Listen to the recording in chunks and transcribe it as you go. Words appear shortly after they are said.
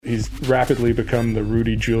he's rapidly become the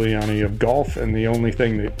Rudy Giuliani of golf, and the only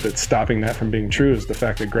thing that's stopping that from being true is the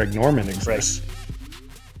fact that Greg Norman exists. Right.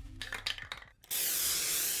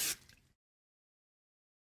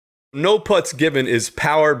 No Putts Given is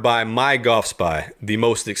powered by MyGolfSpy, the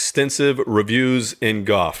most extensive reviews in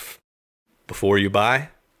golf. Before you buy,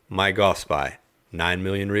 MyGolfSpy. 9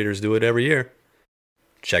 million readers do it every year.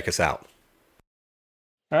 Check us out.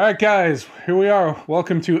 All right, guys, here we are.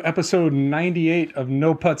 Welcome to episode 98 of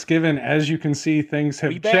No Putts Given. As you can see, things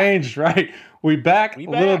have changed, right? We back.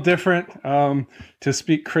 Little different. To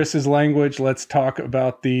speak Chris's language, let's talk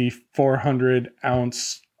about the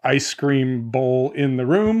 400-ounce ice cream bowl in the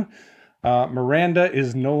room. Miranda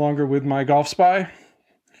is no longer with MyGolfSpy.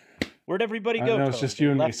 Where'd everybody go? No, it's just you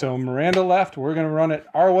and me. So Miranda left. We're going to run it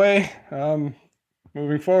our way.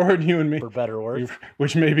 Moving forward, you and me. For better or worse.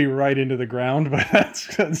 Which may be right into the ground, but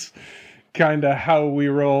that's kind of how we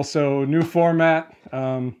roll. So new format.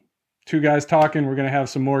 Two guys talking. We're going to have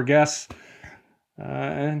some more guests.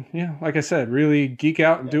 And yeah, like I said, really geek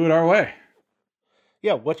out and do it our way.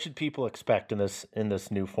 Yeah, what should people expect in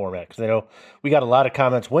this new format? Because I know we got a lot of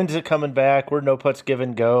comments. When's it coming back? Where No Putts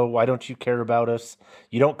Given go? Why don't you care about us?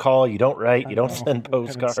 You don't call, you don't write, you don't send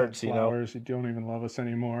postcards. You don't even love us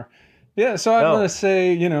anymore. Yeah, so I'm going to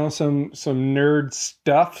say, some nerd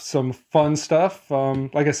stuff, some fun stuff.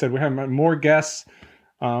 Like I said, we have more guests,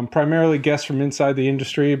 primarily guests from inside the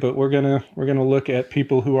industry, but we're gonna look at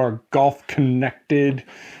people who are golf connected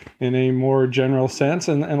in a more general sense,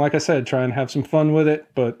 and like I said, try and have some fun with it,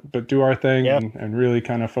 but do our thing and really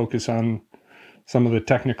kind of focus on some of the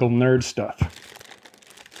technical nerd stuff.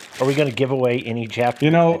 Are we going to give away any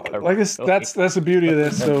Japanese? That's the beauty of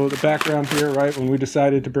this. So the background here, right? When we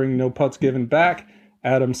decided to bring No Putts Given back,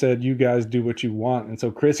 Adam said, "You guys do what you want." And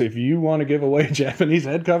so, Chris, if you want to give away Japanese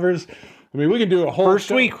head covers, I mean, we can do a whole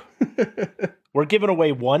first week. We're giving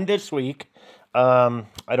away one this week. I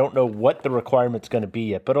don't know what the requirement's going to be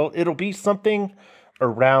yet, but it'll be something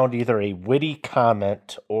around either a witty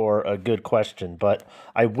comment or a good question. But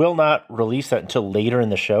I will not release that until later in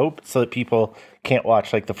the show so that people can't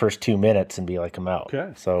watch like the first 2 minutes and be like, I'm out.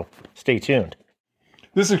 Okay. So stay tuned.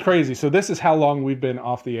 This is crazy. So this is how long we've been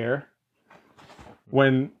off the air.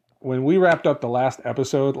 When we wrapped up the last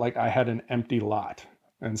episode, like I had an empty lot.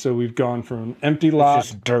 And so we've gone from empty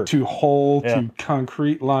lot to hole to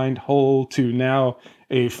concrete lined hole to now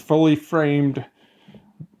a fully framed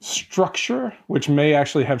structure, which may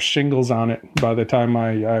actually have shingles on it by the time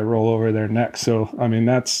I roll over there next. So, I mean,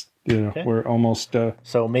 that's, we're almost...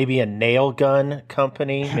 so maybe a nail gun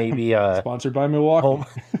company, maybe... sponsored by Milwaukee.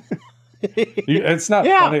 It's not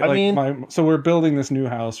funny. So we're building this new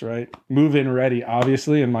house, right? Move-in ready,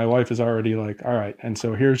 obviously, and my wife is already like, all right, and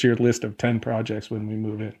so here's your list of 10 projects when we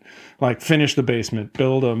move in. Like, finish the basement,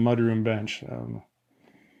 build a mudroom bench.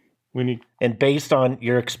 And based on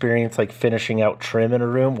your experience, like finishing out trim in a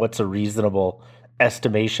room, what's a reasonable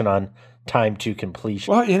estimation on time to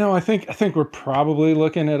completion? Well, I think we're probably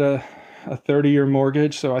looking at a 30-year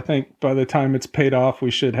mortgage. So I think by the time it's paid off,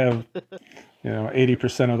 we should have,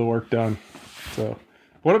 80% of the work done. So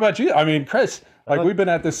what about you? I mean, Chris, we've been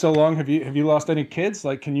at this so long. Have you lost any kids?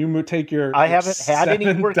 Like, can you take your... I haven't had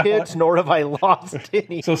any more kids, nor have I lost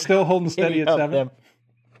any. So still holding steady at 7?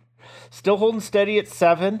 Still holding steady at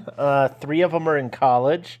 7. 3 of them are in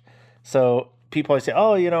college. So people always say,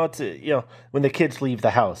 it's when the kids leave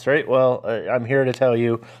the house, right? Well, I'm here to tell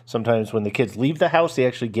you, sometimes when the kids leave the house, they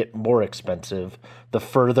actually get more expensive the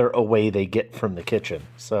further away they get from the kitchen.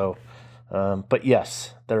 So, but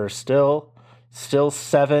yes, there are still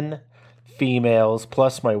 7 females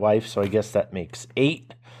plus my wife. So I guess that makes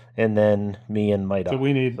 8. And then me and my dog. So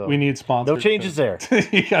we need sponsors. No changes there.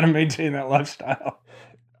 You got to maintain that lifestyle.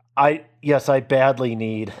 I badly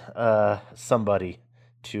need somebody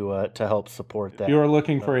to help support that. If you are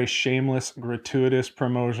looking for a shameless, gratuitous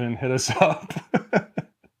promotion, hit us up.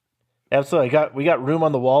 Absolutely. We got room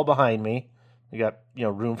on the wall behind me. We got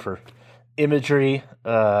room for imagery.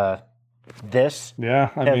 This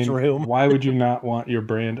room. Why would you not want your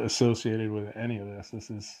brand associated with any of this? This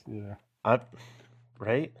is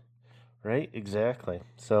right, exactly.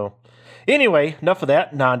 So anyway, enough of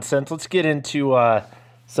that nonsense. Let's get into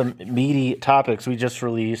some meaty topics. We just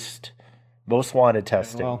released Most Wanted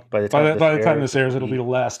testing. Well, by the time this airs, it'll be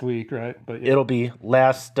last week, right? But it'll be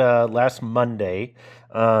last Monday.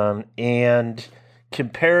 And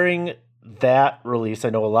comparing that release,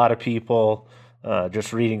 I know a lot of people,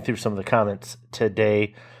 just reading through some of the comments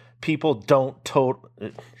today, people don't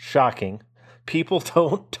shocking. People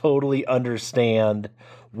don't totally understand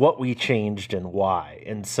what we changed and why.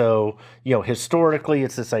 And so, historically,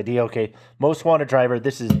 it's this idea, okay, Most Wanted driver,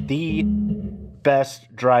 this is the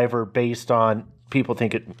best driver based on people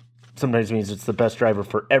think it sometimes means it's the best driver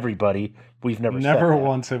for everybody. We've never said that.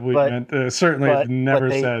 Once have we meant, certainly never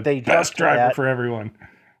said best driver for everyone.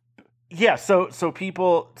 Yeah, so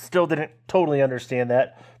people still didn't totally understand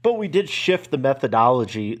that, but we did shift the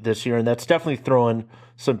methodology this year, and that's definitely throwing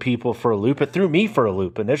some people for a loop. It threw me for a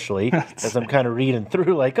loop initially as I'm kind of reading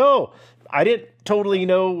through like, oh, I didn't totally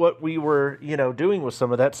know what we were, doing with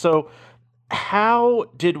some of that. So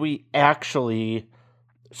how did we actually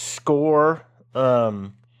score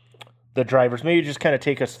the drivers? Maybe just kind of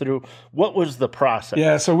take us through what was the process.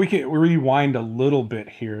 Yeah, so we can rewind a little bit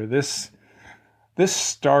here. This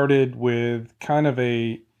started with kind of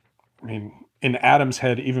in Adam's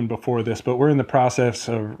head even before this, but we're in the process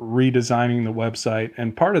of redesigning the website.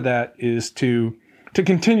 And part of that is to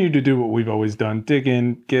continue to do what we've always done, dig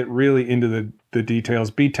in, get really into the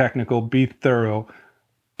details, be technical, be thorough,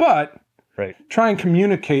 but try and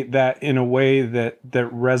communicate that in a way that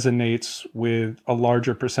resonates with a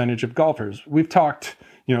larger percentage of golfers. We've talked,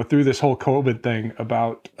 through this whole COVID thing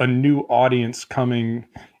about a new audience coming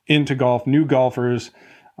into golf, new golfers.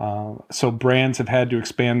 So brands have had to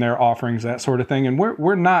expand their offerings, that sort of thing. And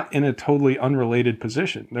we're not in a totally unrelated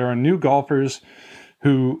position. There are new golfers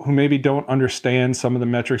who maybe don't understand some of the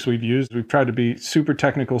metrics we've used. We've tried to be super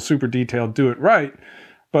technical, super detailed, do it right.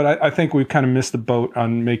 But I think we've kind of missed the boat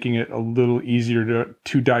on making it a little easier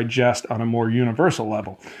to digest on a more universal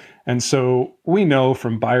level. And so we know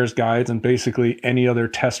from buyer's guides and basically any other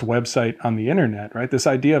test website on the internet, right? This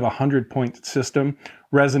idea of a 100-point system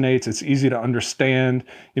resonates. It's easy to understand.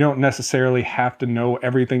 You don't necessarily have to know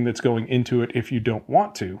everything that's going into it if you don't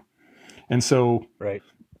want to. And so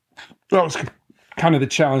that was kind of the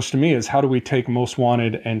challenge to me, is how do we take Most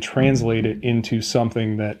Wanted and translate it into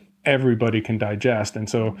something that everybody can digest? And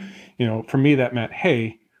so, for me, that meant,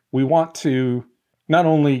 hey, we want to not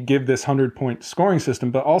only give this 100-point scoring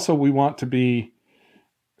system, but also we want to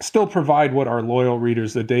still provide what our loyal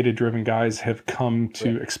readers, the data-driven guys, have come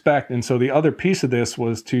to expect. And so the other piece of this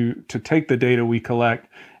was to take the data we collect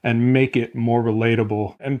and make it more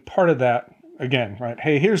relatable. And part of that, again, right,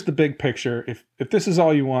 hey, here's the big picture. If this is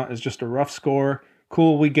all you want, is just a rough score,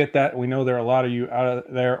 cool, we get that. We know there are a lot of you out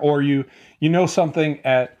there, or you know something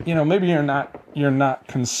at, maybe you're not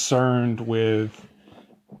concerned with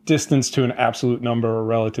distance to an absolute number or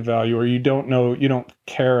relative value, or you don't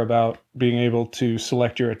care about being able to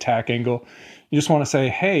select your attack angle. You just want to say,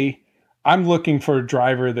 hey, I'm looking for a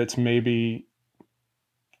driver that's maybe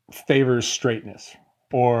favors straightness,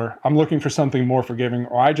 or I'm looking for something more forgiving,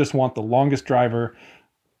 or I just want the longest driver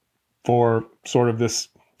for sort of this,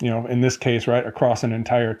 in this case, right, across an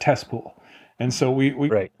entire test pool. And so we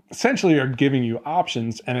essentially are giving you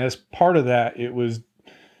options. And as part of that, it was,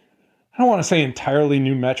 I don't want to say entirely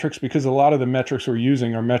new metrics, because a lot of the metrics we're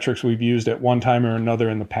using are metrics we've used at one time or another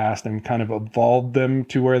in the past and kind of evolved them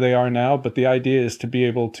to where they are now. But the idea is to be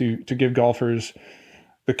able to give golfers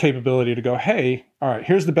the capability to go, hey, all right,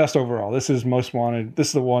 here's the best overall. This is Most Wanted. This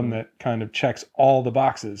is the one that kind of checks all the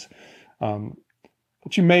boxes.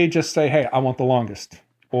 But you may just say, hey, I want the longest.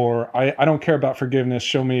 Or I don't care about forgiveness.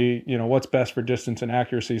 Show me, what's best for distance and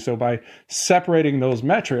accuracy. So by separating those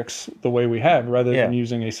metrics the way we have, rather than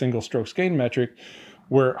using a single strokes gain metric,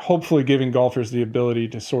 we're hopefully giving golfers the ability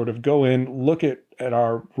to sort of go in, look at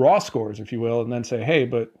our raw scores, if you will, and then say, hey,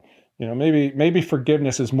 but maybe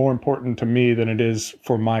forgiveness is more important to me than it is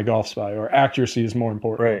for my golf spy, or accuracy is more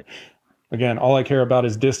important. Right. Again, all I care about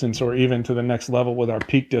is distance, or even to the next level with our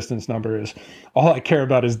peak distance number is all I care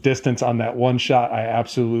about is distance on that one shot I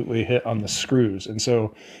absolutely hit on the screws. And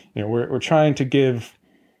so, we're trying to give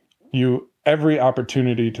you every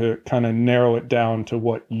opportunity to kind of narrow it down to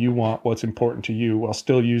what you want, what's important to you, while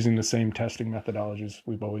still using the same testing methodologies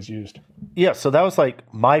we've always used. Yeah, so that was like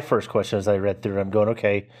my first question as I read through. I'm going,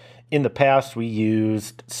 okay, in the past we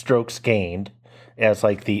used strokes gained as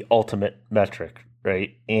like the ultimate metric,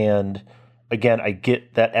 right? And again, I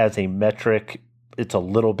get that as a metric, it's a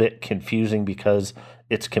little bit confusing because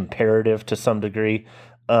it's comparative to some degree.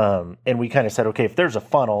 And we kind of said, okay, if there's a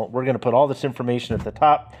funnel, we're going to put all this information at the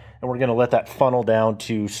top, and we're going to let that funnel down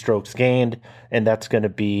to strokes gained, and that's going to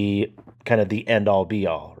be kind of the end-all,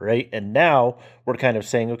 be-all, right? And now we're kind of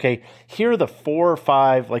saying, okay, here are the 4 or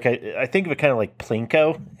 5, like I think of it kind of like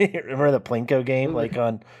Plinko. Remember the Plinko game? Like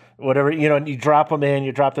on whatever, and you drop them in,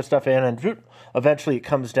 you drop the stuff in, and eventually it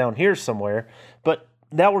comes down here somewhere. But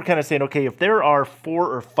now we're kind of saying, okay, if there are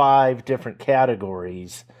 4 or 5 different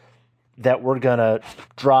categories that we're going to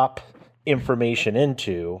drop information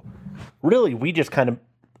into, really we just kind of,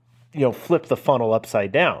 flip the funnel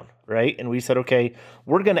upside down, right? And we said, okay,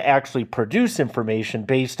 we're going to actually produce information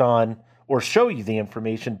based on or show you the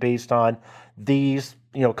information based on these,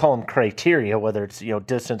 call them criteria, whether it's,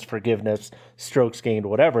 distance, forgiveness, strokes gained,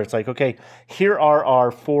 whatever. It's like, okay, here are our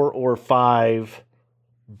 4 or 5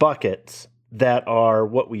 buckets that are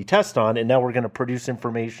what we test on, and now we're going to produce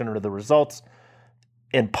information or the results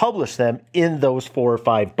and publish them in those 4 or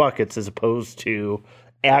 5 buckets as opposed to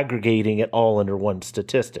aggregating it all under one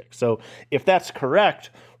statistic. So if that's correct,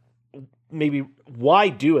 maybe why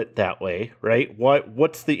do it that way, right?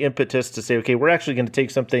 What's the impetus to say, okay, we're actually going to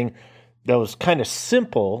take something that was kind of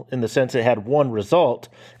simple in the sense it had one result,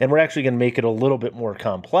 and we're actually going to make it a little bit more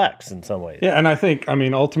complex in some ways. Yeah, and I think,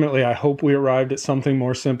 ultimately, I hope we arrived at something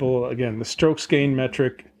more simple. Again, the strokes gained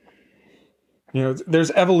metric,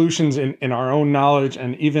 there's evolutions in our own knowledge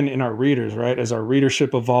and even in our readers, right? As our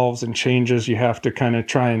readership evolves and changes, you have to kind of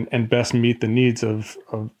try and best meet the needs of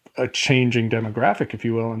a changing demographic, if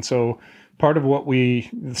you will. And so part of what the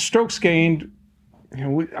strokes gained,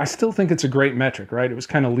 I still think it's a great metric, right? It was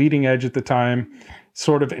kind of leading edge at the time,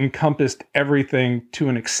 sort of encompassed everything to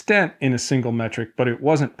an extent in a single metric, but it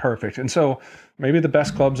wasn't perfect. And so maybe the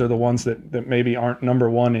best clubs are the ones that maybe aren't number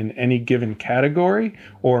one in any given category,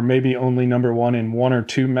 or maybe only number one in 1 or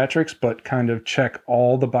 2 metrics, but kind of check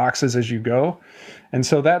all the boxes as you go. And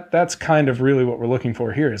so that's kind of really what we're looking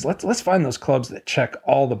for here is let's find those clubs that check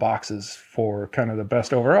all the boxes for kind of the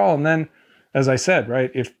best overall. And then, as I said, right,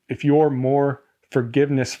 if you're more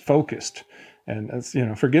forgiveness focused, and that's,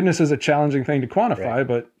 forgiveness is a challenging thing to quantify, right.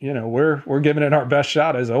 But we're giving it our best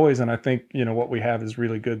shot as always, and I think what we have is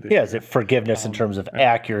really good. Yeah, is it forgiveness in terms of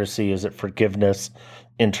accuracy? Is it forgiveness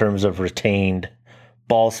in terms of retained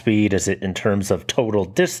ball speed? Is it in terms of total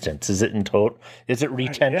distance? Is it Is it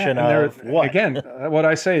retention of what? Again, what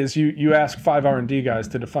I say is you ask 5 R&D guys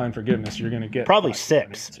to define forgiveness, you're going to get probably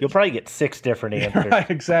 6. You'll probably get 6 different answers. Right,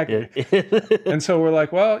 exactly. And so we're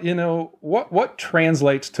like, well, what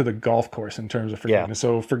translates to the golf course in terms of forgiveness? Yeah.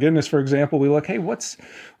 So forgiveness, for example, we look, hey, what's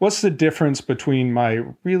the difference between my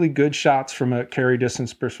really good shots from a carry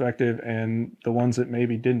distance perspective and the ones that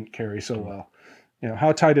maybe didn't carry so well?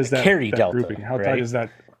 How tight is that carry delta grouping? How tight is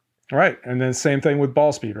that? Right. And then same thing with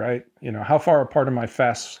ball speed, right? How far apart are my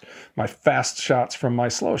fast shots from my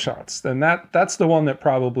slow shots? Then that's the one that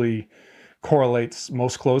probably correlates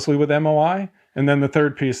most closely with MOI. And then the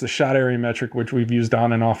third piece, the shot area metric, which we've used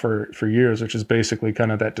on and off for years, which is basically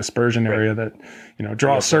kind of that dispersion area that,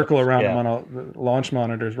 draw a circle around them on launch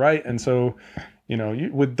monitors, right? And so,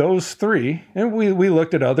 with those 3, and we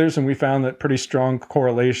looked at others and we found that pretty strong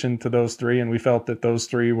correlation to those 3, and we felt that those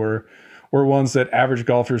 3 were ones that average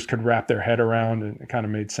golfers could wrap their head around, and it kind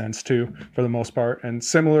of made sense too for the most part. And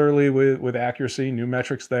similarly with accuracy, new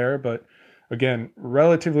metrics there, but again,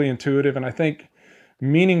 relatively intuitive, and I think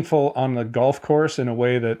meaningful on the golf course in a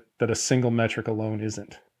way that a single metric alone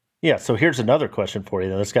isn't. Yeah, so here's another question for you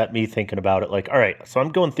that's got me thinking about it. Like, all right, so I'm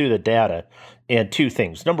going through the data, and 2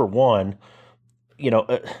 things. Number one,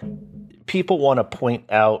 people want to point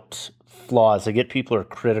out flaws. People are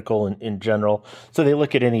critical in general. So they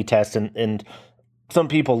look at any test, and some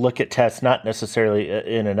people look at tests not necessarily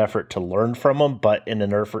in an effort to learn from them, but in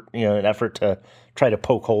an effort to try to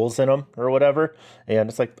poke holes in them or whatever. And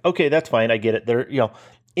it's like, okay, that's fine. I get it. There,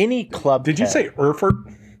 any club. Did you say Erfurt?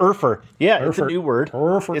 Erfurt. Yeah, Erfurt. It's a new word.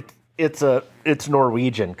 Erfurt. It's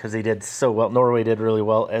Norwegian because they did so well. Norway did really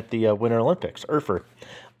well at the Winter Olympics. Erfurt.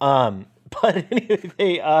 But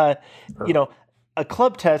anyway, a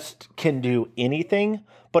club test can do anything,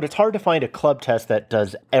 but it's hard to find a club test that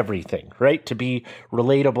does everything, right? To be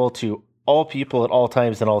relatable to all people at all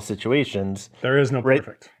times in all situations. There is no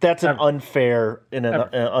perfect. That's an unfair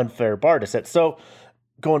bar to set. So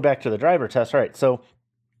going back to the driver test, all right. So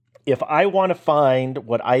if I want to find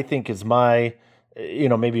what I think is my,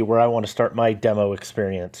 maybe where I want to start my demo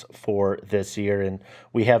experience for this year, and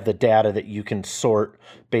we have the data that you can sort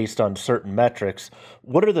based on certain metrics,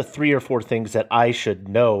 what are the 3 or 4 things that I should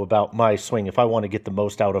know about my swing if I want to get the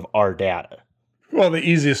most out of our data? Well, the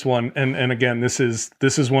easiest one, and again, this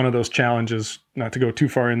is one of those challenges, not to go too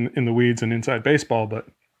far in the weeds and inside baseball, but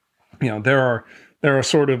there are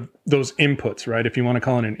sort of those inputs, right? If you want to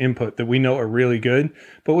call it an input that we know are really good,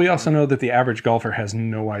 but we also know that the average golfer has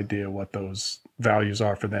no idea what those values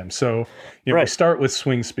are for them. So we start with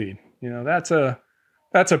swing speed. That's a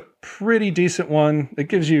pretty decent one. It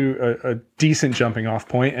gives you a decent jumping off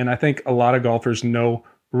point, and I think a lot of golfers know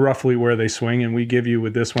roughly where they swing, and we give you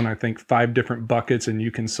with this one, I think, 5 different buckets, and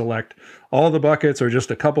you can select all the buckets or just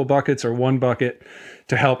a couple buckets or one bucket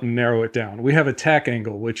to help narrow it down. We have attack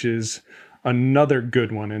angle, which is another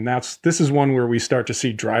good one, and this is one where we start to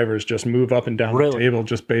see drivers just move up and down the table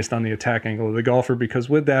just based on the attack angle of the golfer, because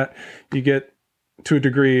with that you get to a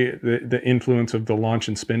degree, the influence of the launch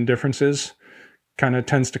and spin differences kind of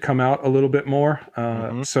tends to come out a little bit more.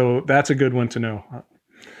 So that's a good one to know.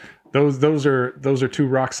 Those are two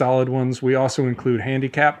rock solid ones. We also include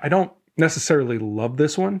handicap. I don't necessarily love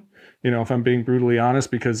this one, if I'm being brutally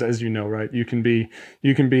honest, because as you know, right,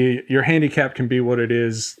 your handicap can be what it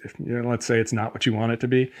is. If, let's say it's not what you want it to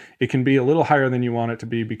be. It can be a little higher than you want it to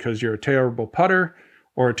be because you're a terrible putter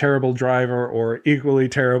or a terrible driver or equally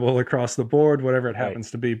terrible across the board, whatever it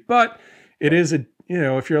happens to be. But it is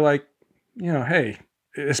if you're like, hey,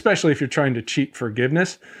 especially if you're trying to cheat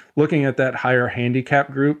forgiveness, looking at that higher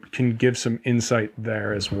handicap group can give some insight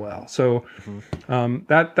there as well. So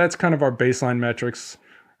that's kind of our baseline metrics.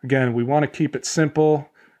 Again, we want to keep it simple.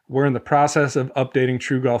 We're in the process of updating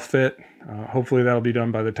TrueGolf Fit. Hopefully that'll be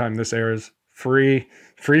done by the time this airs. Free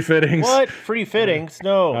fittings. What? Free fittings?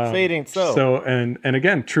 No, fading. So and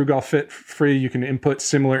again, TrueGolf Fit free. You can input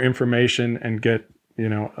similar information and get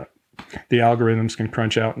the algorithms can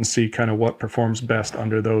crunch out and see kind of what performs best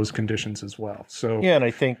under those conditions as well. So yeah, and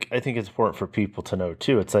I think it's important for people to know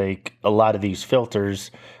too. It's like a lot of these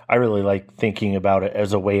filters, I really like thinking about it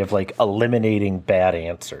as a way of like eliminating bad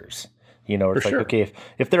answers. It's like, okay,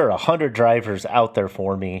 if there are 100 drivers out there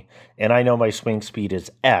for me and I know my swing speed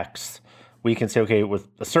is X, we can say, okay, with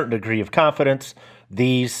a certain degree of confidence,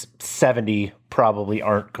 these 70 probably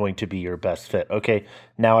aren't going to be your best fit. Okay,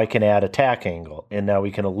 now I can add a tack angle, and now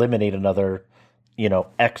we can eliminate another,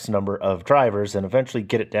 X number of drivers and eventually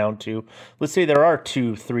get it down to, let's say there are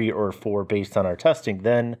 2, 3, or 4 based on our testing.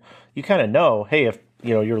 Then you kind of know, hey, if,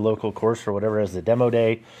 your local course or whatever has a demo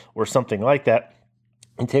day or something like that,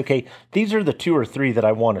 and say, okay, these are the 2 or 3 that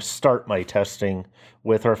I want to start my testing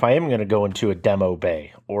with, or if I am going to go into a demo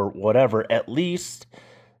bay or whatever, at least,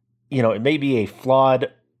 it may be a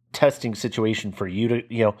flawed testing situation for you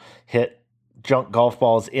to, hit junk golf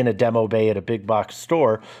balls in a demo bay at a big box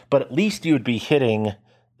store, but at least you would be hitting,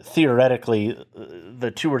 theoretically,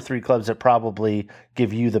 the 2 or 3 clubs that probably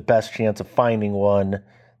give you the best chance of finding one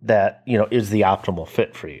that, is the optimal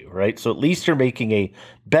fit for you, right? So at least you're making a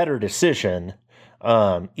better decision,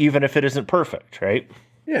 even if it isn't perfect, right?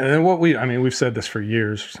 Yeah, and we've said this for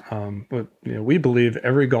years, but we believe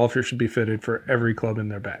every golfer should be fitted for every club in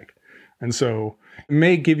their bag. And so it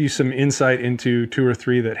may give you some insight into 2 or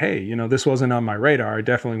 3 that, hey, this wasn't on my radar. I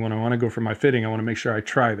definitely, when I want to go for my fitting, I want to make sure I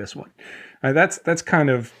try this one. That's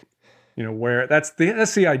kind of, where that's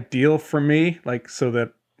the ideal for me, like, so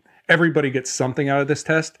that everybody gets something out of this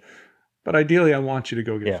test. But ideally, I want you to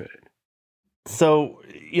go get fitted. So,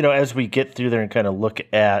 as we get through there and kind of look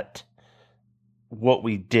at what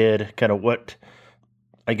we did, kind of what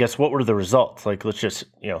were the results? Like, let's just,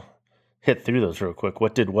 hit through those real quick.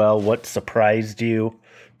 What did well? What surprised you?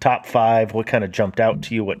 Top 5, what kind of jumped out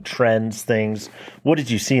to you? What trends, things? What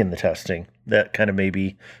did you see in the testing that kind of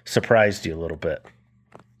maybe surprised you a little bit?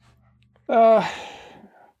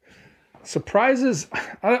 Surprises,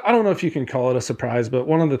 I don't know if you can call it a surprise, but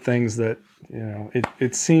one of the things that,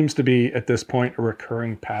 it seems to be at this point a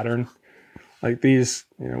recurring pattern. Like these,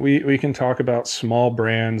 we can talk about small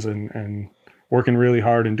brands and working really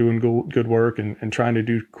hard and doing good work and trying to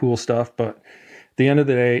do cool stuff. But at the end of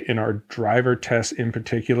the day, in our driver tests in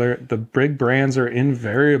particular, the big brands are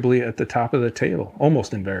invariably at the top of the table,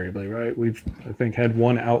 almost invariably, right? We've, I think, had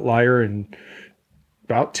one outlier in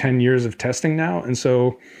about 10 years of testing now. And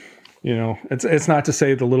so, it's not to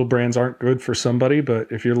say the little brands aren't good for somebody, but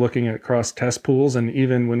if you're looking at cross test pools, and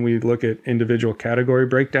even when we look at individual category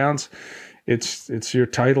breakdowns, it's your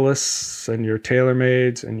Titleists and your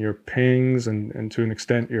TaylorMades and your Pings and to an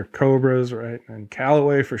extent your Cobras, right? And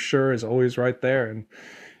Callaway for sure is always right there. And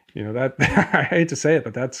that I hate to say it,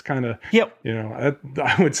 but that's kind of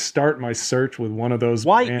I would start my search with one of those.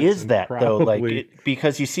 Why is that though? Like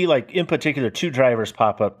because you see, like in particular, 2 drivers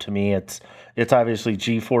pop up to me. It's obviously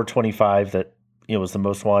G425 that was the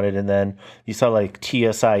most wanted, and then you saw like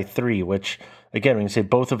TSI 3, which. Again, we can say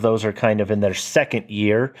both of those are kind of in their second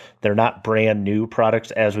year. They're not brand new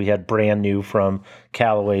products as we had brand new from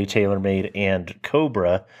Callaway, TaylorMade, and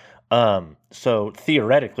Cobra. So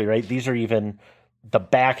theoretically, right, these are even the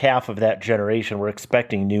back half of that generation. We're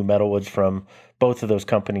expecting new metalwoods from both of those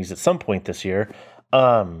companies at some point this year.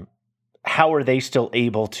 How are they still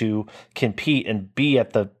able to compete and be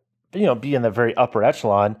at the, be in the very upper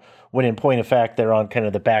echelon when in point of fact, they're on kind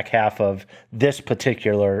of the back half of this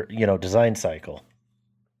particular, design cycle?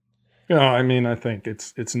 I think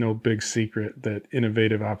it's no big secret that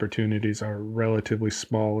innovative opportunities are relatively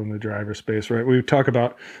small in the driver space, right? We talk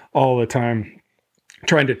about all the time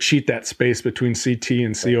trying to cheat that space between CT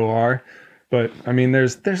and COR, but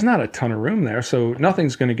there's not a ton of room there, so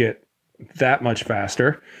nothing's going to get that much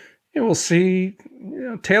faster. we'll see.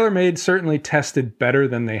 TaylorMade certainly tested better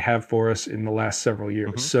than they have for us in the last several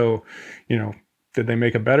years. Mm-hmm. So, did they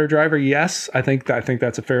make a better driver? Yes, I think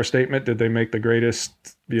that's a fair statement. Did they make the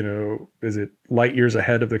greatest? Is it light years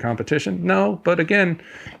ahead of the competition? No, but again,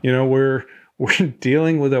 we're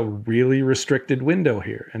dealing with a really restricted window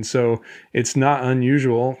here, and so it's not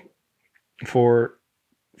unusual for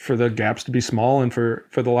the gaps to be small, and for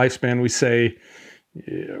the lifespan we say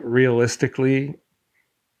realistically.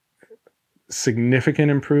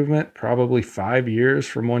 Significant improvement, probably 5 years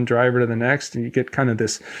from one driver to the next, and you get kind of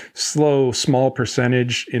this slow, small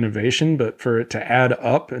percentage innovation. But for it to add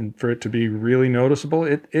up and for it to be really noticeable,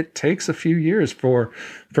 it takes a few years for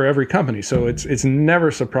every company. So it's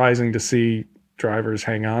never surprising to see drivers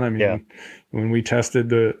hang on. I mean, when we tested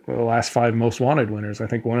the last 5 most wanted winners, I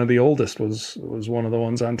think one of the oldest was one of the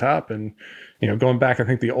ones on top. And going back, I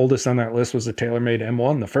think the oldest on that list was the TaylorMade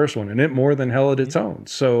M1, the first one, and it more than held its own.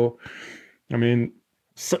 So I mean,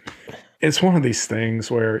 it's one of these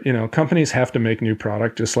things where, companies have to make new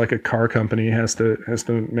product, just like a car company has to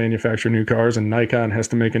manufacture new cars, and Nikon has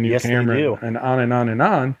to make a new camera, and on and on and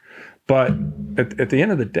on. But at the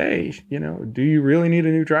end of the day, do you really need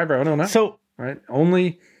a new driver? I don't know. So, right.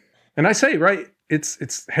 Only, and I say, right,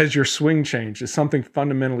 it's has your swing changed? Is something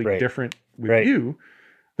fundamentally different with you?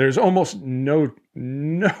 There's almost no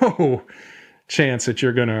chance that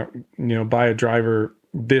you're going to, buy a driver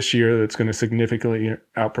this year that's going to significantly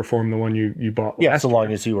outperform the one you bought last year. So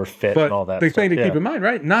long as you were fit and all that. The thing to keep in mind,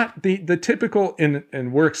 right? Not the typical,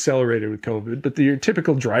 and we're accelerated with COVID, but your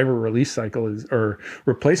typical driver release cycle or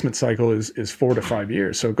replacement cycle is 4 to 5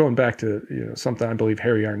 years. So going back to something I believe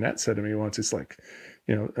Harry Arnett said to me once, it's like,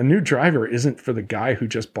 a new driver isn't for the guy who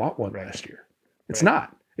just bought one last year. It's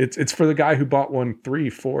not. It's for the guy who bought one 3,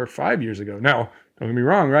 4, 5 years ago. Now, don't get me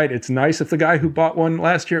wrong, right? It's nice if the guy who bought one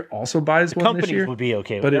last year also buys one this year. Companies would be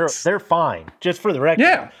okay, but they're fine. Just for the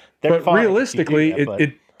record, but realistically,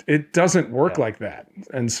 it doesn't work like that.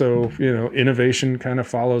 And so innovation kind of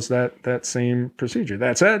follows that same procedure.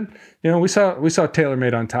 That said, we saw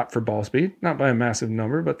TaylorMade on top for ball speed, not by a massive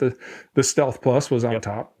number, but the Stealth Plus was on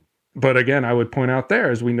top. But again, I would point out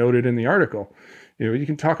there, as we noted in the article, you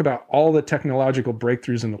can talk about all the technological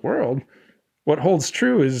breakthroughs in the world. What holds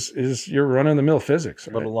true is your run-of-the-mill physics.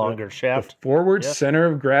 Right? A little longer shaft. The forward center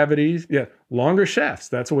of gravity. Yeah, longer shafts.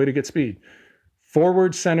 That's a way to get speed.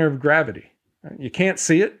 Forward center of gravity. You can't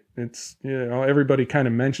see it. It's, everybody kind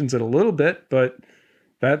of mentions it a little bit, but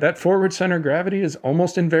that forward center of gravity is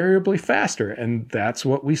almost invariably faster, and that's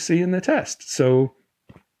what we see in the test. So,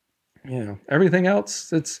 everything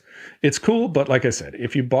else, it's cool, but like I said,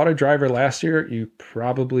 if you bought a driver last year, you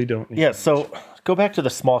probably don't need it. So go back to the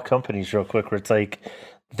small companies real quick, where it's like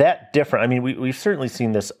that different. I mean, we've certainly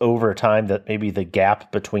seen this over time, that maybe the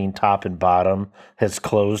gap between top and bottom has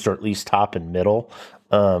closed, or at least top and middle.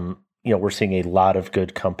 We're seeing a lot of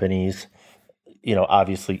good companies,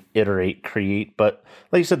 obviously iterate, create, but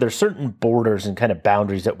like you said, there's certain borders and kind of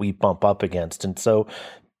boundaries that we bump up against. And so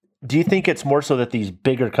do you think it's more so that these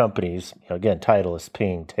bigger companies, again, Titleist,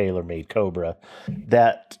 Ping, TaylorMade, Cobra,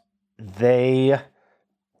 that they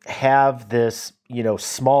have this,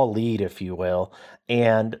 small lead, if you will,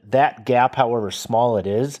 and that gap, however small it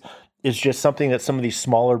is just something that some of these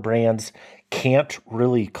smaller brands can't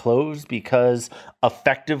really close, because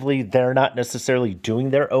effectively they're not necessarily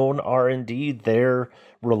doing their own R&D. They're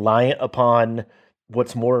reliant upon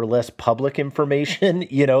what's more or less public information,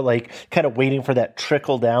 like kind of waiting for that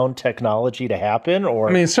trickle down technology to happen? Or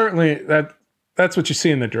I mean, certainly that's what you see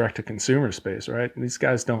in the direct to consumer space, right? These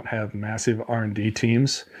guys don't have massive R&D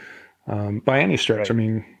teams by any stretch. Right. I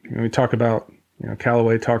mean, we talk about,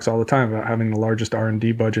 Callaway talks all the time about having the largest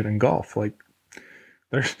R&D budget in golf. Like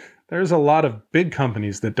there's a lot of big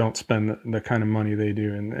companies that don't spend the kind of money they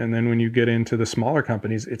do. And then when you get into the smaller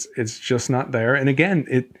companies, it's just not there. And again,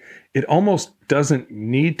 it almost doesn't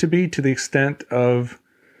need to be, to the extent of,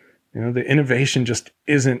 the innovation just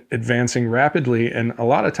isn't advancing rapidly. And a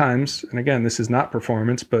lot of times, and again, this is not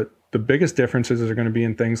performance, but the biggest differences are going to be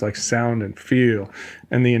in things like sound and feel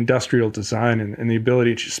and the industrial design and the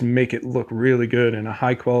ability to just make it look really good in a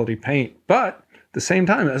high quality paint. But at the same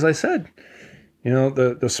time, as I said,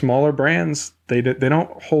 the smaller brands, they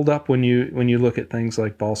don't hold up when you look at things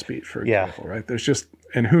like ball speed, for example, right? There's just,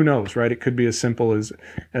 and who knows, right? It could be as simple as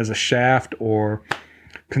a shaft or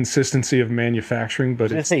consistency of manufacturing, but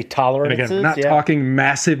it's tolerances. And again, we're not talking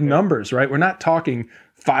massive numbers, right? We're not talking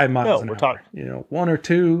 5 miles an hour. Talking 1 or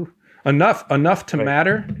 2, enough to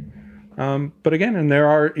matter. But again, and there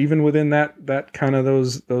are, even within that kind of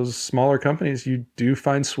those smaller companies, you do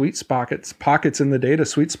find pockets in the data,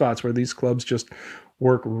 sweet spots where these clubs just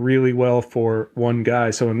work really well for one guy.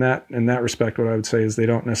 So in that respect, what I would say is they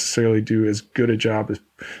don't necessarily do as good a job as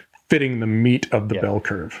fitting the meat of the bell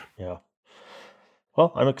curve. Yeah.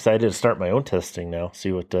 Well, I'm excited to start my own testing now. See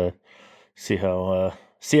how it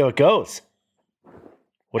goes.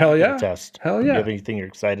 What Hell do you yeah! test? Hell Do yeah! you have anything you're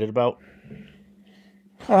excited about?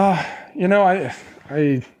 I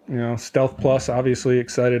Stealth Plus, obviously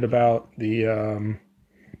excited about the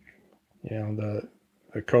the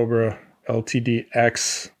Cobra LTD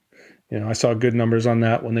X. I saw good numbers on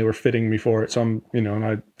that when they were fitting me for it. So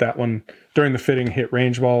that one during the fitting hit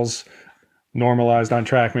range balls, normalized on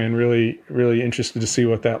TrackMan. Really, really interested to see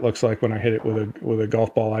what that looks like when I hit it with a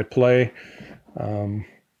golf ball I play.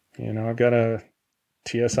 I've got a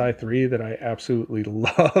TSI 3 that I absolutely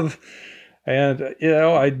love. And,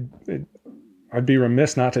 I'd be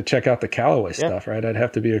remiss not to check out the Callaway stuff, right? I'd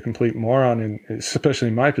have to be a complete moron, and especially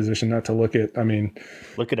in my position, not to look at everything.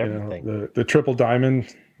 The triple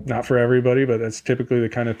diamond, not for everybody, but that's typically the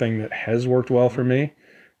kind of thing that has worked well for me.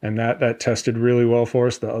 And that tested really well for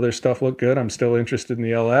us. The other stuff looked good. I'm still interested in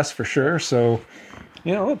the LS for sure. So,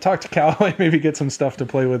 I'll talk to Callaway, maybe get some stuff to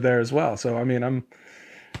play with there as well. So, I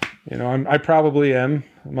probably am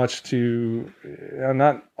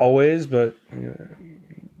not always, but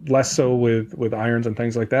less so with irons and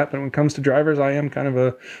things like that. But when it comes to drivers, I am kind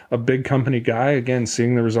of a big company guy. Again,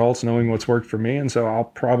 seeing the results, knowing what's worked for me. And so I'll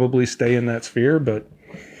probably stay in that sphere, but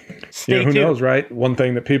who knows, right? One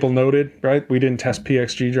thing that people noted, right? We didn't test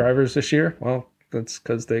PXG drivers this year. Well, that's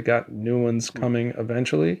because they got new ones coming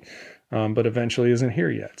eventually. But eventually isn't here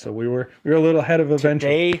yet. So we were a little ahead of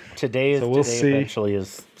eventually. Today is we'll see. Eventually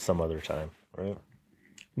is some other time, right?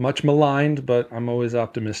 Much maligned, but I'm always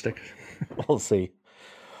optimistic. We'll see.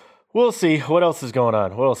 We'll see. What else is going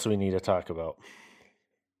on? What else do we need to talk about?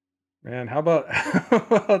 Man, how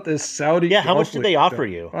about this Saudi? Yeah, how much did they offer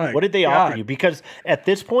you? What did they offer you? Because at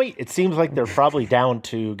this point, it seems like they're probably down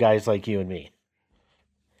to guys like you and me.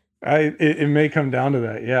 It may come down to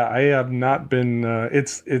that. Yeah, I have not been.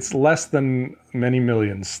 It's less than many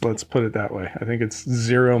millions. Let's put it that way. I think it's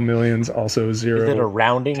 0 millions. Also 0. Is it a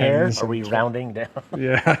rounding error? Are we rounding down?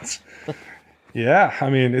 Yeah. Yeah. I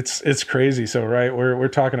mean, it's crazy. So right, we're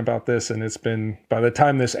talking about this, and it's been, by the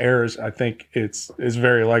time this airs, I think it's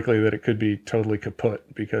very likely that it could be totally kaput,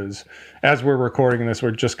 because as we're recording this,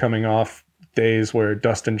 we're just coming off days where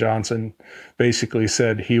Dustin Johnson basically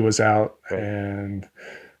said he was out, and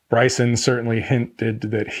Bryson certainly hinted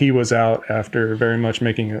that he was out after very much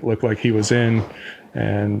making it look like he was in.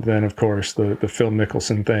 And then, of course, the Phil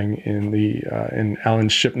Mickelson thing in Alan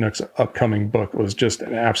Shipnuck's upcoming book was just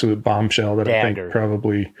an absolute bombshell that I think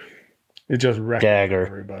probably it just wrecked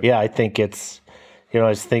everybody. Yeah, I think it's, I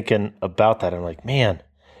was thinking about that. I'm like, man,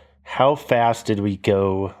 how fast did we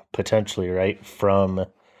go potentially, right? From,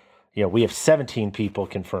 we have 17 people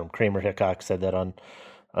confirmed. Kramer Hickok said that on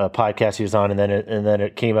a podcast he was on, and then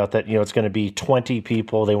it came out that it's going to be 20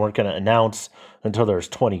 people. They weren't going to announce until there's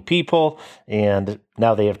 20 people, and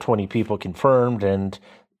now they have 20 people confirmed, and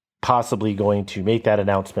possibly going to make that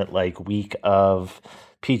announcement like week of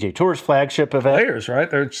PGA Tour's flagship event. Players, right?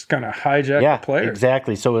 They're just kind of hijack the players.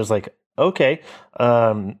 Exactly. So it was like, okay,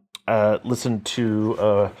 listen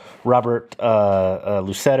to Robert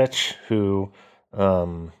Lucetich, who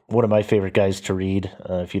one of my favorite guys to read.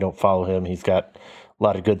 If you don't follow him, he's got a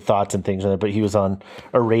lot of good thoughts and things on it, but he was on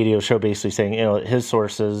a radio show basically saying, his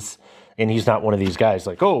sources, and he's not one of these guys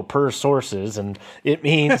like, per sources, and it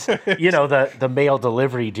means, the mail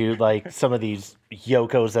delivery dude, like some of these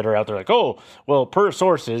yokos that are out there like, per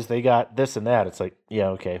sources, they got this and that. It's like, yeah,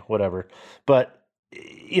 okay, whatever. But,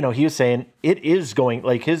 he was saying it is going,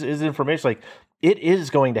 like his information, like it is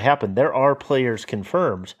going to happen. There are players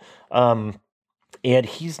confirmed. And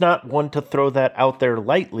he's not one to throw that out there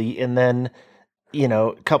lightly. And then,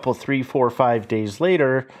 a couple, 3, 4, 5 days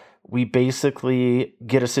later, we basically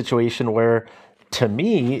get a situation where, to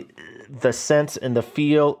me, the sense and the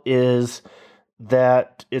feel is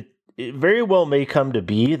that it very well may come to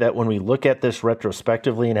be that when we look at this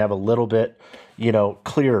retrospectively and have a little bit,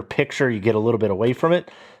 clearer picture, you get a little bit away from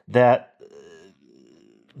it, that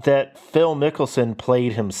Phil Mickelson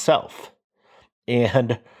played himself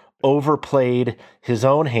and overplayed his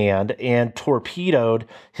own hand and torpedoed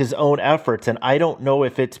his own efforts. And I don't know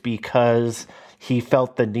if it's because he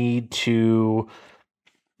felt the need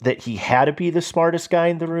that he had to be the smartest guy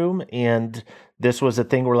in the room. And this was a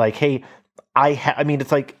thing where like, hey, I mean,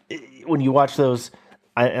 it's like when you watch those,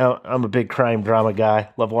 I'm a big crime drama guy,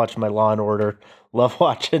 love watching my Law and Order, love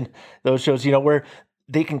watching those shows, where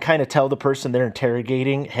they can kind of tell the person they're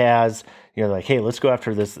interrogating has, like, hey, let's go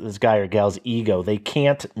after this guy or gal's ego. They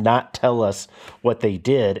can't not tell us what they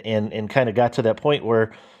did, and kind of got to that point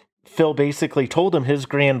where Phil basically told him his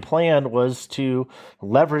grand plan was to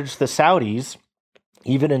leverage the Saudis,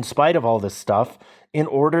 even in spite of all this stuff, in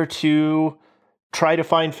order to try to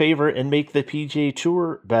find favor and make the PGA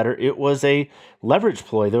Tour better. It was a leverage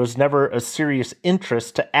ploy. There was never a serious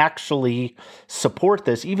interest to actually support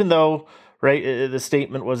this, even though, right, the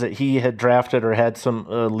statement was that he had drafted or had some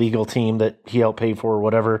legal team that he helped pay for or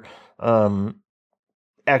whatever,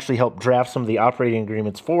 actually helped draft some of the operating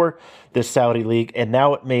agreements for this Saudi league, and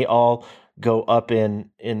now it may all go up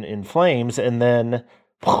in flames, and then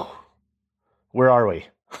where are we?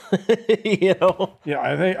 Yeah,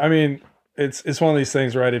 I mean, it's one of these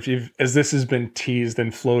things, right? As this has been teased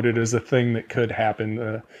and floated as a thing that could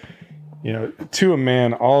happen, to a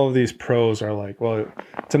man, all of these pros are like, well,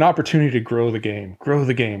 it's an opportunity to grow the game.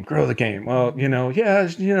 Well,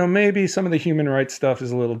 maybe some of the human rights stuff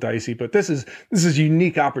is a little dicey, but this is a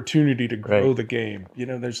unique opportunity to grow the game.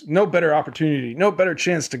 There's no better opportunity, no better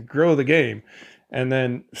chance to grow the game. And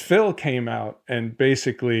then Phil came out and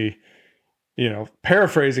basically,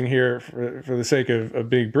 paraphrasing here for the sake of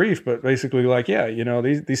being brief, but basically like,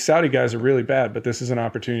 these Saudi guys are really bad, but this is an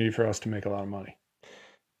opportunity for us to make a lot of money.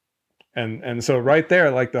 And so right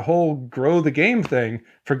there, like the whole grow the game thing,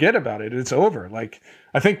 forget about it. It's over. Like,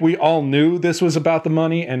 I think we all knew this was about the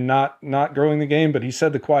money and not growing the game, but he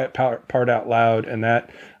said the quiet part out loud. And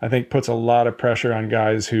that, I think, puts a lot of pressure on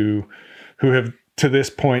guys who have to this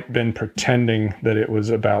point been pretending that it was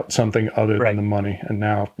about something other than the money. And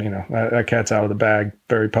now, that cat's out of the bag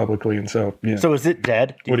very publicly. And so, So is it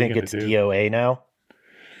dead? Do you think it's DOA now?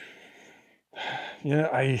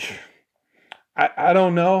 I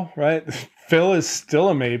don't know, right? Phil is still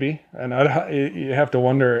a maybe, and you have to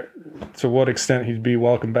wonder to what extent he'd be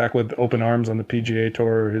welcomed back with open arms on the PGA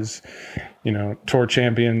Tour, or his, tour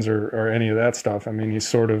champions, or any of that stuff. I mean, he's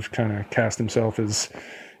sort of kind of cast himself as,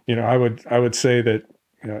 I would say that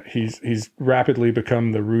he's rapidly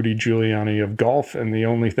become the Rudy Giuliani of golf, and the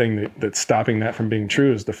only thing that's stopping that from being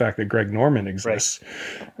true is the fact that Greg Norman exists.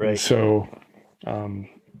 Right. So.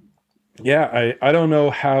 I don't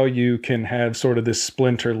know how you can have sort of this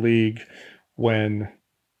splinter league when,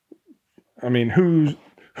 I mean,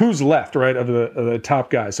 who's left, right, of the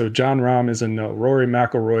top guys? So Jon Rahm is a no. Rory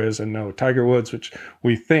McIlroy is a no. Tiger Woods, which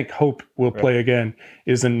we hope will play again,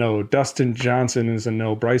 is a no. Dustin Johnson is a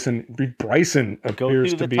no. Bryson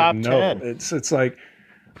appears to be a no. 10. It's like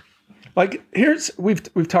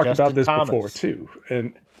we've talked Justin about this Thomas. before too,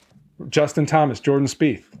 and Justin Thomas, Jordan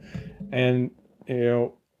Spieth, and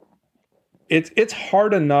It's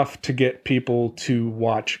hard enough to get people to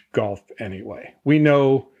watch golf anyway. We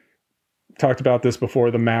talked about this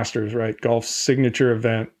before, the Masters, right? Golf's signature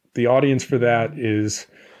event. The audience for that is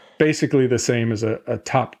basically the same as a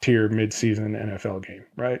top tier midseason NFL game,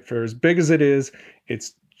 right? For as big as it is,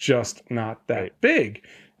 it's just not that big.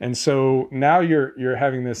 And so now you're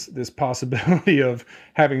having this possibility of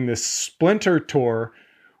having this splinter tour,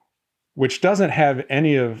 which doesn't have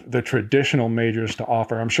any of the traditional majors to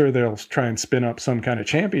offer. I'm sure they'll try and spin up some kind of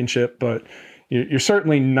championship, but you're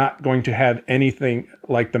certainly not going to have anything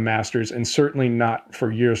like the Masters, and certainly not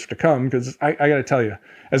for years to come. Because I got to tell you,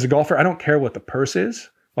 as a golfer, I don't care what the purse is.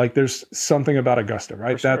 Like, there's something about Augusta,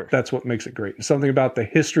 right? Sure. That's what makes it great. There's something about the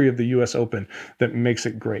history of the U.S. Open that makes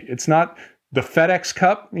it great. It's not the FedEx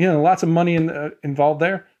Cup, lots of money involved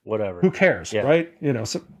there. Whatever. Who cares, right?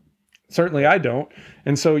 So, certainly I don't.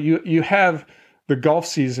 And so you have the golf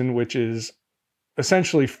season, which is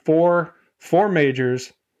essentially four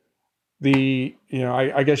majors.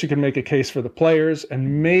 I guess you can make a case for the players,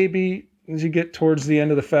 and maybe as you get towards the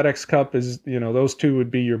end of the FedEx Cup, those two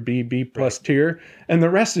would be your B plus tier, and the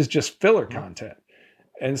rest is just filler content.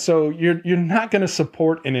 And so you're not going to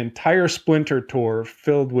support an entire splinter tour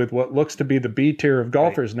filled with what looks to be the B tier of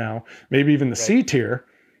golfers now, maybe even the C tier,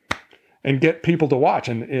 and get people to watch.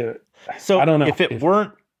 And so I don't know if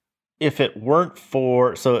it weren't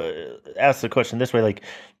for, so ask the question this way, like,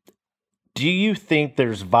 do you think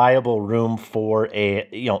there's viable room for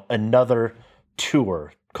another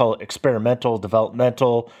tour, call it experimental,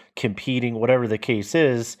 developmental, competing, whatever the case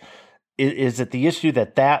is? Is it the issue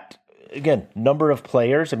that again, number of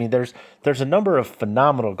players? I mean, there's a number of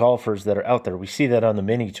phenomenal golfers that are out there. We see that on the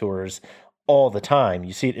mini tours all the time.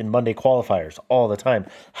 You see it in Monday qualifiers all the time.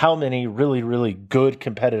 How many really, really good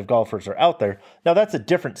competitive golfers are out there? Now, that's a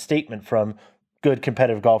different statement from good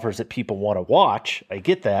competitive golfers that people want to watch. I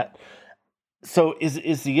get that. So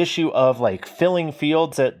is the issue of like filling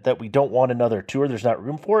fields that we don't want another tour, there's not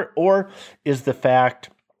room for it? Or is the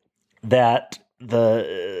fact that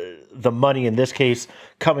the money in this case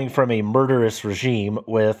coming from a murderous regime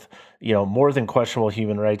with more than questionable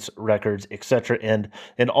human rights records, etc.,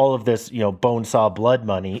 and all of this bone saw blood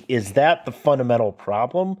money. Is that the fundamental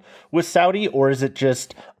problem with Saudi, or is it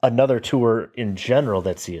just another tour in general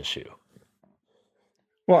that's the issue?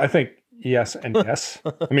 Well, I think yes and yes.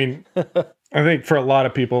 I mean, I think for a lot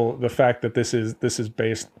of people, the fact that this is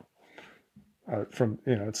based from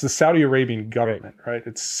it's the Saudi Arabian government, right?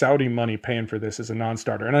 It's Saudi money paying for this as a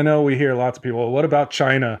non-starter. And I know we hear lots of people, well, what about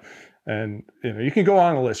China? And you can go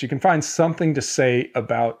on a list. You can find something to say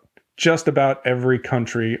about just about every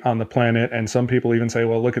country on the planet. And some people even say,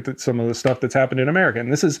 well, look at some of the stuff that's happened in America.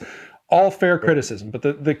 And this is all fair criticism. But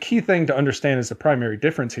the key thing to understand is the primary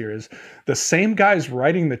difference here is the same guys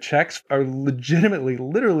writing the checks are legitimately,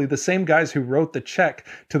 literally the same guys who wrote the check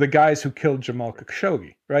to the guys who killed Jamal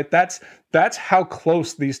Khashoggi, right? That's how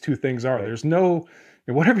close these two things are. There's no,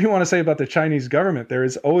 whatever you want to say about the Chinese government, there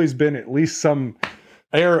has always been at least some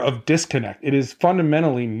air of disconnect. It is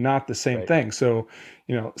fundamentally not the same thing. So,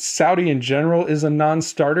 Saudi in general is a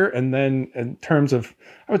non-starter. And then in terms of,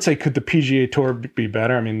 I would say, could the PGA Tour be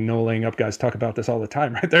better? I mean, no laying up guys talk about this all the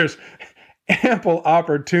time, right? There's ample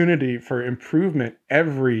opportunity for improvement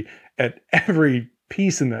at every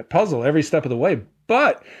piece in that puzzle, every step of the way.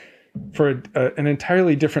 But for an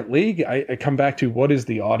entirely different league, I come back to what is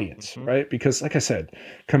the audience, right? Because like I said,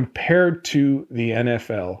 compared to the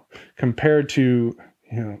NFL, compared to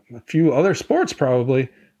a few other sports, probably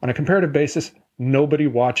on a comparative basis, nobody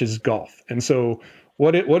watches golf. And so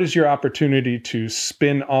what is your opportunity to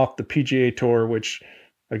spin off the PGA Tour, which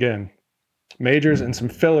again, majors and some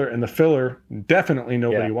filler, and the filler definitely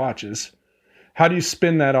nobody watches. How do you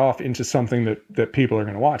spin that off into something that people are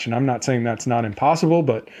going to watch? And I'm not saying that's not impossible,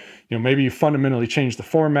 but maybe you fundamentally change the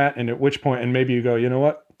format, and at which point, and maybe you go, you know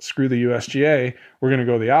what? Screw the USGA. We're going to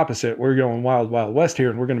go the opposite. We're going wild, wild west here,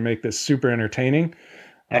 and we're going to make this super entertaining.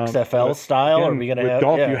 XFL style? Again, are we going to have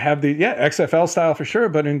golf? You have the XFL style for sure,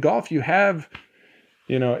 but in golf you have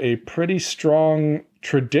a pretty strong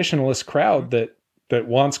traditionalist crowd that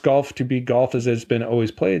wants golf to be golf as it's been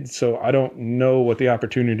always played. So I don't know what the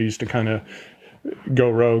opportunities to kind of go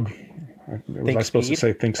rogue. Was I supposed to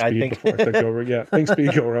say think speed before I said go rogue? Yeah, think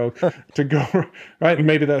speed, go rogue. To go right, and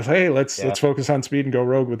maybe that's let's focus on speed and go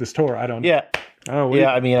rogue with this tour. I don't. Yeah.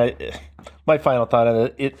 I mean, my final thought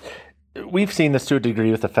on it. We've seen this to a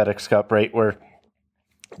degree with the FedEx Cup, right, where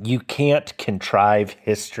you can't contrive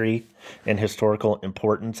history and historical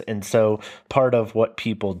importance. And so part of what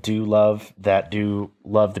people do love the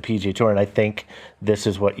PGA Tour, and I think this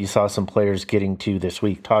is what you saw some players getting to this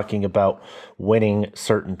week, talking about winning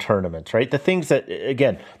certain tournaments, right? The things that,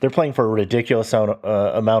 again, they're playing for a ridiculous amount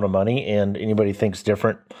of money, and anybody thinks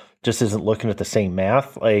different just isn't looking at the same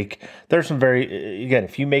math. Like, there's some again,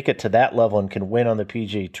 if you make it to that level and can win on the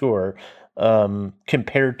PGA Tour,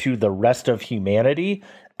 compared to the rest of humanity,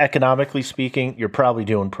 economically speaking, you're probably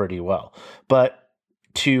doing pretty well. But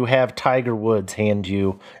to have Tiger Woods hand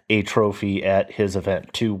you a trophy at his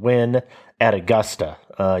event, to win at Augusta,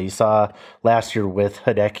 you saw last year with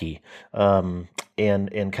Hideki,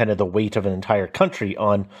 and kind of the weight of an entire country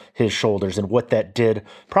on his shoulders, and what that did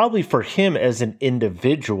probably for him as an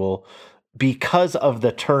individual because of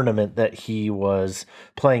the tournament that he was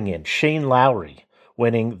playing in. Shane Lowry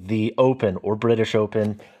winning the Open or British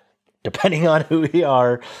Open, depending on who we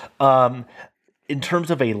are, in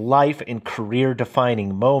terms of a life and career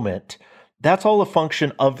defining moment, that's all a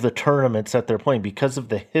function of the tournaments that they're playing because of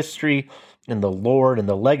the history and the lore and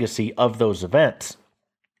the legacy of those events.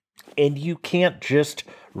 And you can't just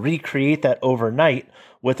recreate that overnight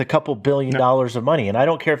with a couple $1 billion of money. And I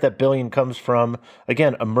don't care if that billion comes from,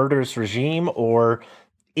 again, a murderous regime or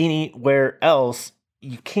anywhere else.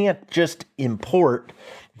 You can't just import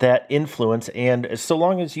that influence. And so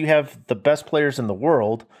long as you have the best players in the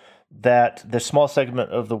world that the small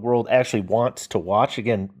segment of the world actually wants to watch,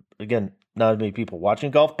 again, not many people watching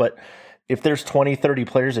golf, but if there's 20, 30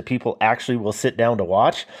 players that people actually will sit down to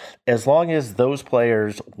watch, as long as those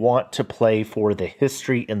players want to play for the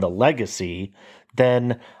history and the legacy,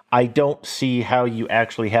 then I don't see how you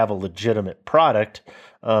actually have a legitimate product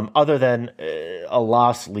other than a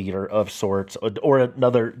loss leader of sorts, or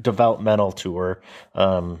another developmental tour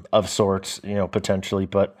of sorts, potentially.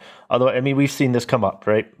 But otherwise, I mean, we've seen this come up,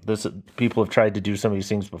 right? People have tried to do some of these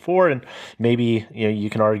things before, and maybe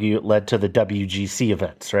you can argue it led to the WGC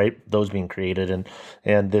events, right? Those being created,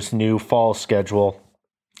 and this new fall schedule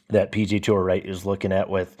that PGA Tour, right, is looking at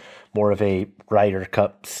with more of a Ryder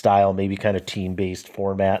Cup style, maybe kind of team-based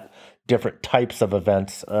format, different types of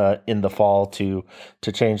events in the fall to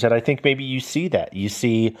change that. I think maybe you see that. You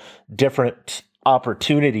see different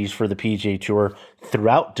opportunities for the PGA Tour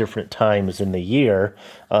throughout different times in the year.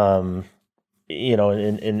 And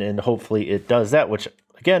hopefully it does that, which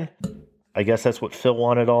again, I guess that's what Phil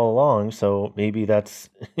wanted all along. So maybe that's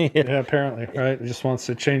apparently, right? He just wants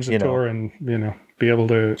to change the tour and be able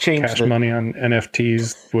to cash money on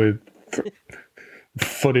NFTs with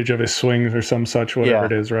footage of his swings or some such, whatever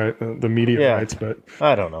it is, right? The media rights, but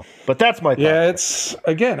I don't know. But that's my thought. Yeah, it's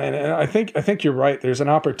again, and I think you're right. There's an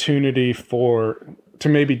opportunity to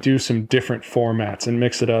maybe do some different formats and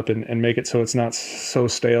mix it up and make it so it's not so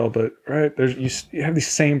stale. But right, you have these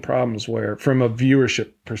same problems where, from a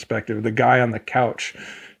viewership perspective, the guy on the couch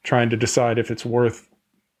trying to decide if it's worth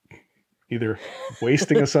either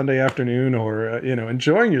wasting a Sunday afternoon or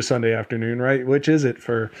enjoying your Sunday afternoon, right? Which is it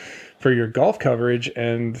for your golf coverage?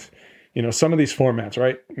 And some of these formats,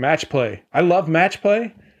 right? Match play. I love match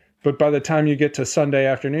play, but by the time you get to Sunday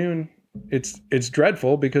afternoon, it's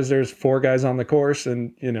dreadful because there's 4 guys on the course,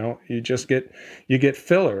 and you get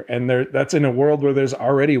filler, and that's in a world where there's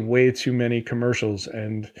already way too many commercials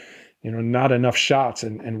and not enough shots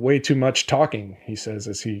and way too much talking, he says,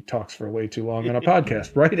 as he talks for way too long on a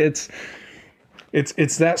podcast, right?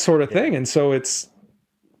 It's that sort of thing. And so it's,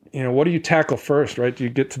 what do you tackle first, right? Do you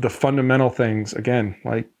get to the fundamental things again,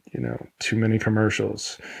 like, too many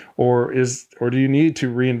commercials, or do you need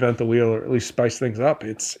to reinvent the wheel or at least spice things up?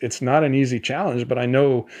 It's not an easy challenge, but I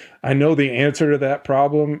know the answer to that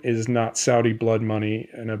problem is not Saudi blood money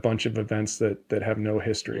and a bunch of events that have no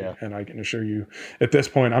history. Yeah. And I can assure you at this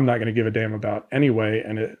point, I'm not going to give a damn about anyway.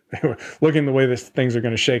 And looking the way things are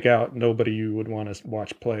going to shake out, nobody you would want to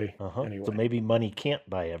watch play anyway. So maybe money can't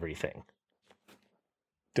buy everything.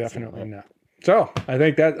 Definitely not. So I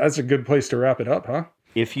think that's a good place to wrap it up, huh?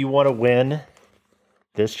 If you want to win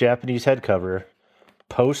this Japanese head cover,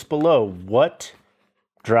 post below what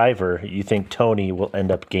driver you think Tony will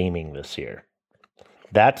end up gaming this year.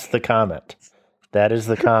 That's the comment. That is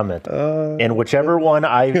the comment. And whichever one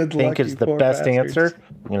I think is the best answer,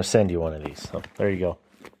 I'm going to send you one of these. So there you go.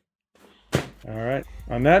 All right.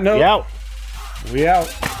 On that note, we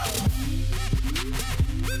out.